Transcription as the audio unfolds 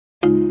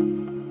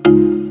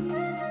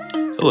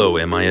Hello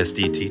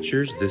MISD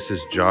teachers, this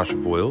is Josh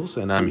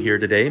Voiles and I'm here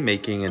today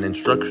making an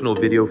instructional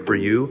video for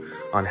you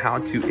on how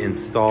to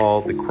install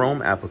the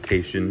Chrome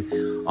application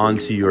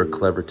onto your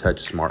Clevertouch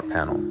smart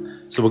panel.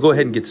 So we'll go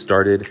ahead and get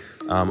started.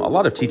 A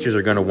lot of teachers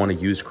are going to want to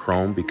use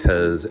Chrome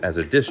because as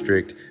a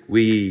district,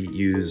 we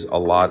use a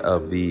lot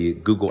of the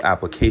Google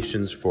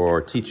applications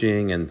for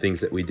teaching and things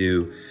that we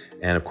do.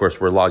 And of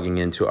course, we're logging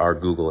into our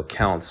Google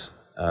accounts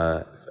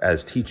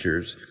as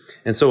teachers.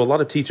 And so a lot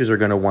of teachers are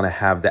going to want to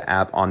have the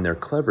app on their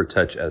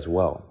Clevertouch as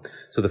well.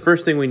 So the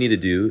first thing we need to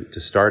do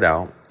to start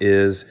out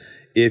is,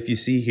 if you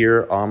see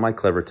here on my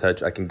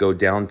Clevertouch, I can go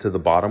down to the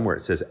bottom where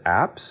it says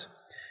apps.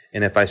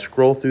 And if I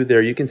scroll through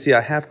there, you can see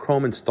I have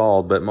Chrome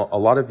installed, but a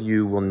lot of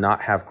you will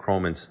not have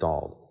Chrome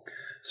installed.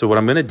 So what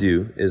I'm going to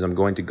do is I'm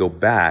going to go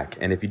back.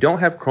 And if you don't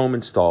have Chrome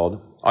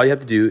installed, all you have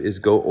to do is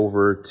go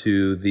over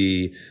to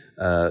the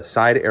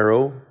side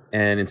arrow.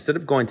 And instead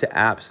of going to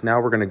apps,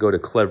 now we're going to go to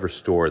Clever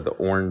Store, the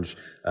orange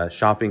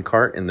shopping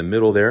cart in the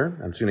middle there.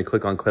 I'm just going to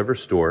click on Clever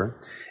Store.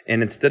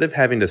 And instead of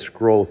having to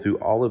scroll through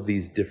all of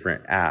these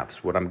different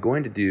apps, what I'm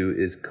going to do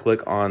is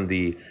click on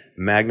the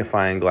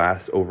magnifying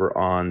glass over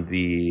on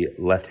the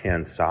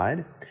left-hand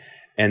side.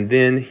 And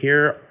then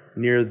here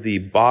near the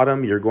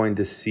bottom, you're going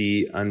to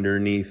see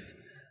underneath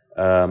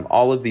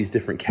all of these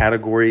different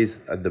categories.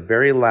 The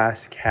very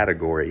last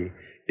category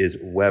is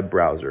web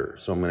browser.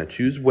 So I'm going to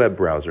choose web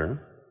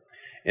browser.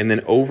 And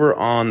then over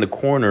on the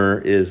corner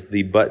is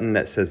the button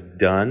that says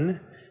done.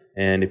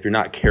 And if you're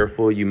not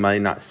careful, you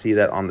might not see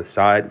that on the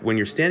side. When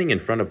you're standing in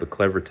front of the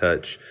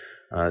Clevertouch,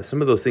 some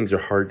of those things are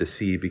hard to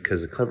see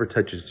because the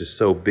Clevertouch is just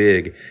so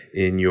big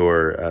in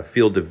your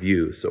field of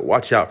view. So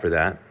watch out for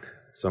that.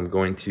 So I'm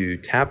going to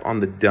tap on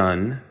the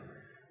done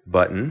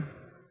button.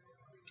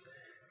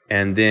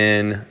 And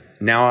then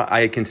now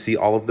I can see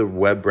all of the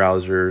web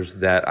browsers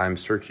that I'm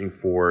searching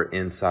for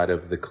inside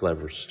of the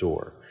Clever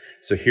Store.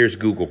 So here's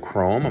Google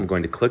Chrome. I'm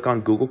going to click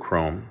on Google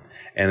Chrome,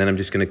 and then I'm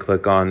just going to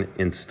click on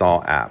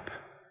Install App.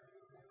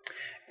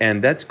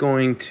 And that's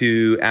going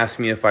to ask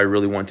me if I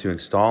really want to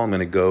install. I'm going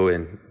to go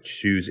and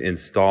choose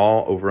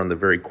Install over on the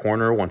very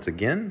corner once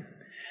again.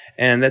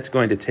 And that's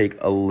going to take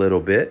a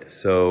little bit.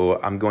 So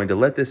I'm going to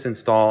let this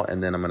install,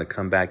 and then I'm going to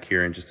come back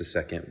here in just a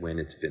second when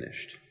it's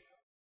finished.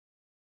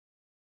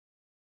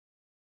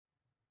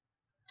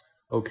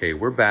 Okay,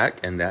 we're back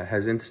and that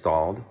has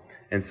installed.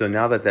 And so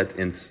now that that's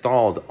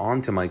installed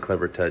onto my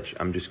Clevertouch,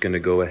 I'm just going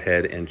to go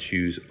ahead and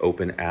choose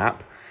Open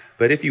App.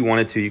 But if you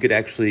wanted to, you could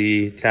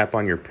actually tap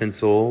on your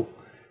pencil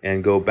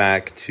and go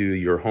back to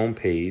your home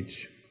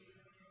page.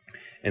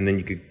 And then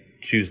you could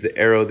choose the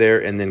arrow there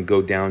and then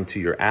go down to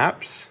your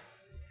apps.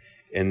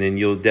 And then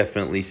you'll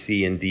definitely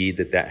see indeed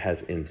that that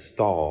has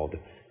installed.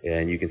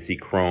 And you can see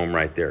Chrome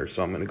right there.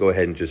 So I'm going to go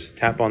ahead and just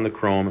tap on the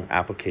Chrome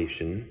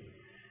application.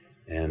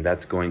 And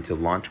that's going to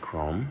launch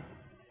Chrome.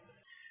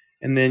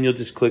 And then you'll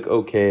just click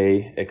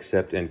OK,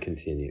 accept, and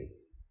continue.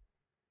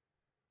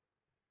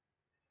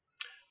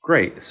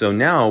 Great. So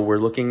now we're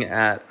looking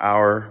at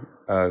our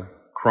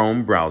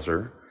Chrome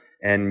browser.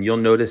 And you'll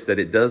notice that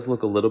it does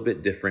look a little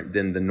bit different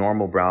than the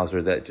normal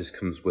browser that just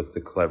comes with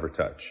the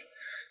Clevertouch.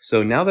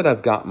 So now that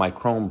I've got my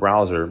Chrome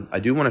browser, I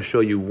do want to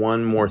show you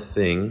one more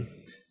thing.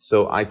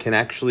 So I can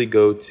actually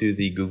go to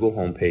the Google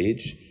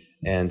homepage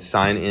and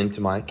sign into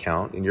my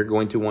account, and you're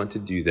going to want to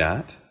do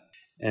that.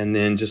 And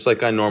then just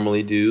like I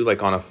normally do,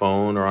 like on a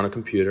phone or on a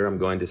computer, I'm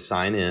going to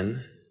sign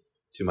in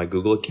to my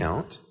Google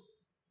account.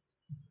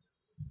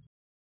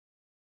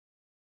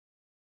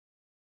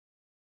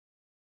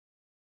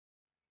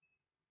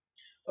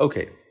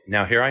 Okay,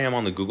 now here I am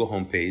on the Google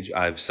homepage.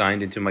 I've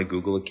signed into my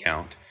Google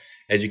account.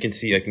 As you can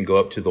see, I can go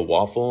up to the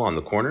waffle on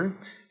the corner,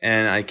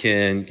 and I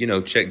can,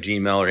 check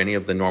Gmail or any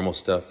of the normal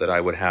stuff that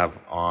I would have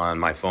on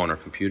my phone or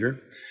computer.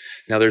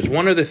 Now, there's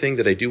one other thing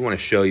that I do want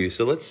to show you.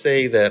 So let's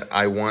say that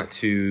I want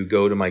to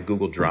go to my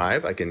Google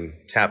Drive. I can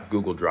tap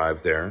Google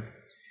Drive there.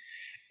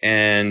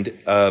 And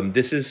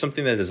this is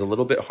something that is a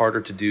little bit harder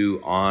to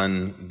do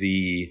on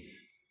the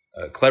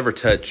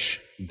Clevertouch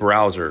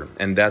browser.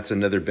 And that's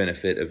another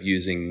benefit of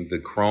using the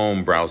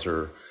Chrome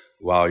browser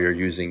while you're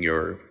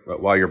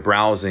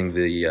browsing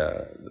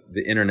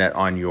the internet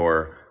on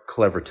your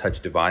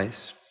Clevertouch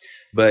device.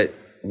 But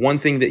one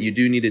thing that you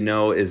do need to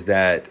know is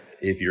that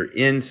if you're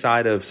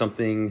inside of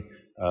something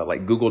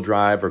like Google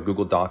Drive or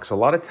Google Docs, a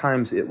lot of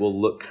times it will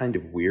look kind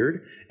of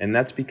weird. And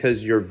that's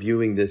because you're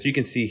viewing this. You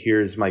can see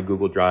here's my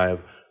Google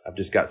Drive. I've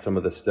just got some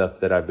of the stuff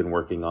that I've been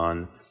working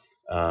on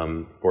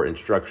for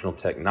instructional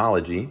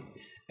technology.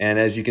 And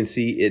as you can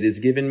see, it has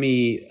given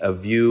me a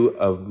view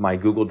of my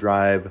Google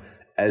Drive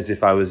as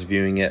if I was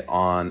viewing it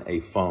on a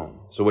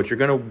phone. So what you're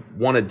going to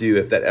want to do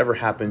if that ever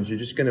happens, you're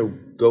just going to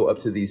go up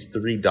to these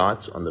three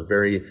dots on the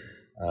very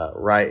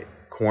right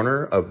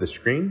corner of the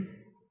screen,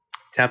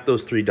 tap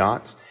those three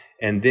dots,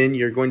 and then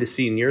you're going to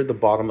see near the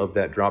bottom of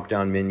that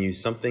drop-down menu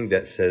something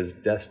that says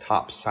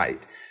desktop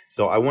site.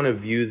 So I want to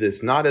view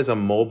this not as a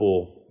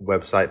mobile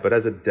website, but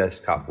as a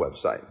desktop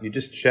website. You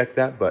just check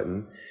that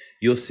button.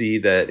 You'll see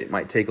that it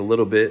might take a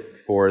little bit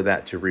for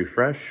that to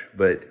refresh,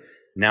 but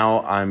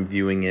now I'm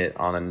viewing it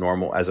on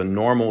as a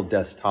normal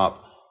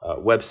desktop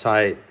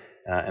website,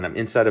 and I'm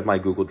inside of my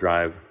Google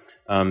Drive.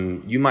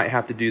 You might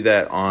have to do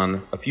that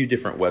on a few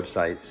different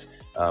websites,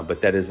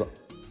 but that is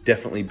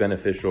definitely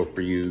beneficial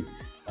for you.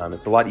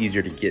 It's a lot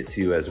easier to get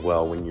to as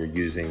well when you're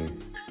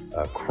using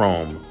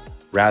Chrome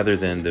rather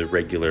than the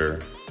regular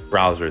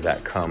browser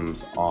that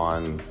comes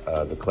on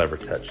the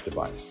Clevertouch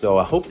device. So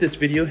I hope this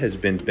video has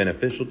been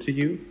beneficial to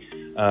you.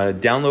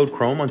 Download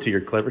Chrome onto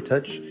your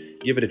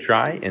Clevertouch, give it a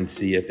try, and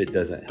see if it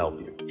doesn't help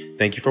you.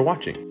 Thank you for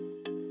watching.